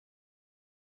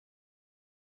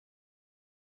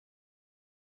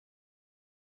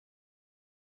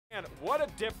And what a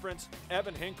difference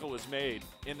Evan Hinkle has made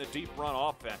in the deep run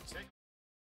offense.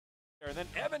 And then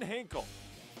Evan Hinkle,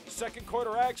 second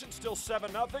quarter action, still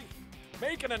 7-0,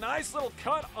 making a nice little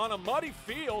cut on a muddy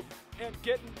field and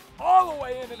getting all the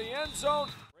way into the end zone.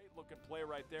 Great looking play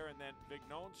right there, and then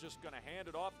Vignon's just going to hand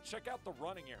it off. Check out the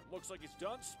running here. Looks like he's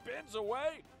done, spins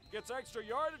away, gets extra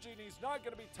yardage, and he's not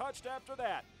going to be touched after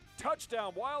that.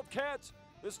 Touchdown, Wildcats.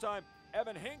 This time,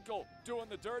 Evan Hinkle doing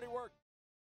the dirty work.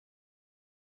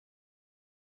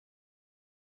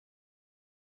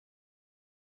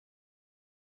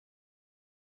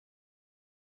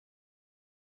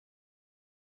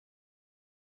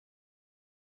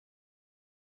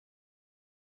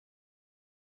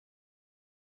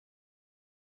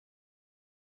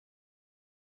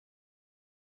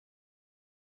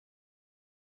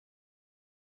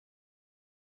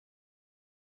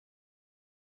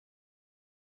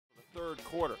 Third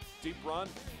quarter, deep run,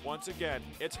 once again,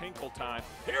 it's Hinkle time.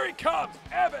 Here he comes,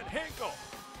 Evan Hinkle,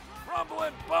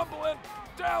 rumbling, bumbling,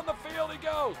 down the field he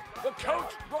goes. The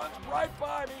coach runs right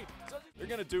by me. They're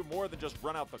gonna do more than just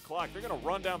run out the clock. They're gonna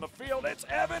run down the field. It's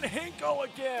Evan Hinkle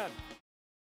again.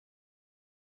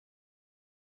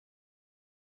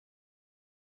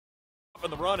 Up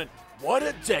in the run, and what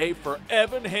a day for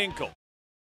Evan Hinkle.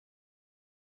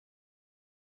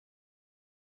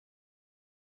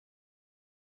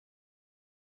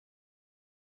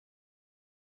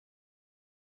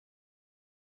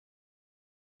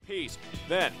 Piece.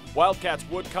 Then Wildcats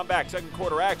would come back, second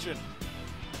quarter action.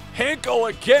 Hinkle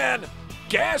again,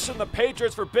 gashing the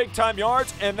Patriots for big time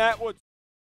yards, and that would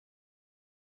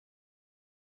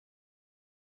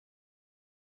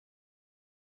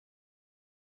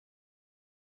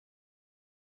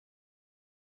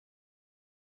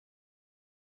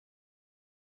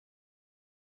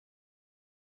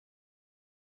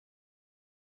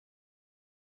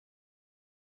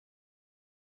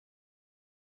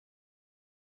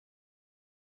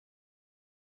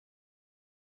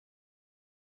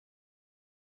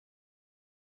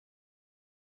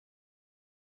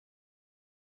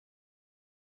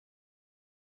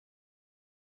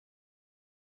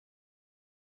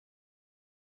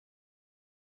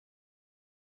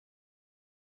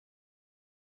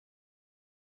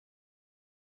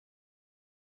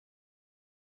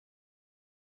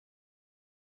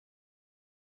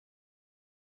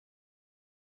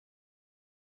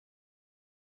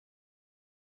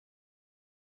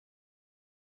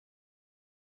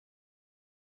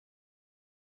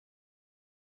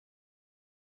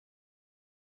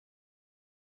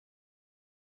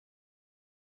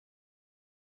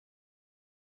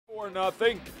for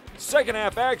nothing. Second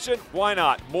half action, why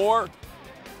not? More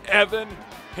Evan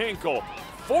Hinkle.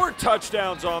 4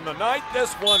 touchdowns on the night.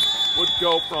 This one would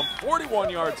go from 41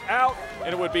 yards out,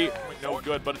 and it would be no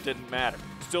good, but it didn't matter.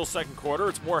 Still second quarter,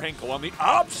 it's more Hinkle on the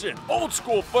option. Old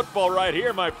school football right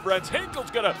here, my friends.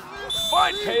 Hinkle's gonna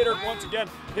find Pater once again,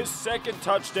 his second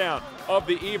touchdown of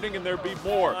the evening, and there'd be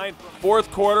more.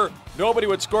 Fourth quarter, nobody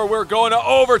would score. We're going to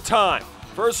overtime.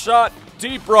 First shot,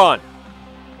 deep run.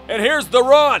 And here's the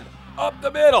run, up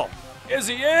the middle. Is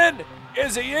he in?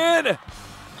 Is he in?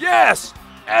 Yes!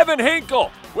 Evan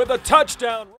Hinkle with a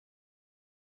touchdown.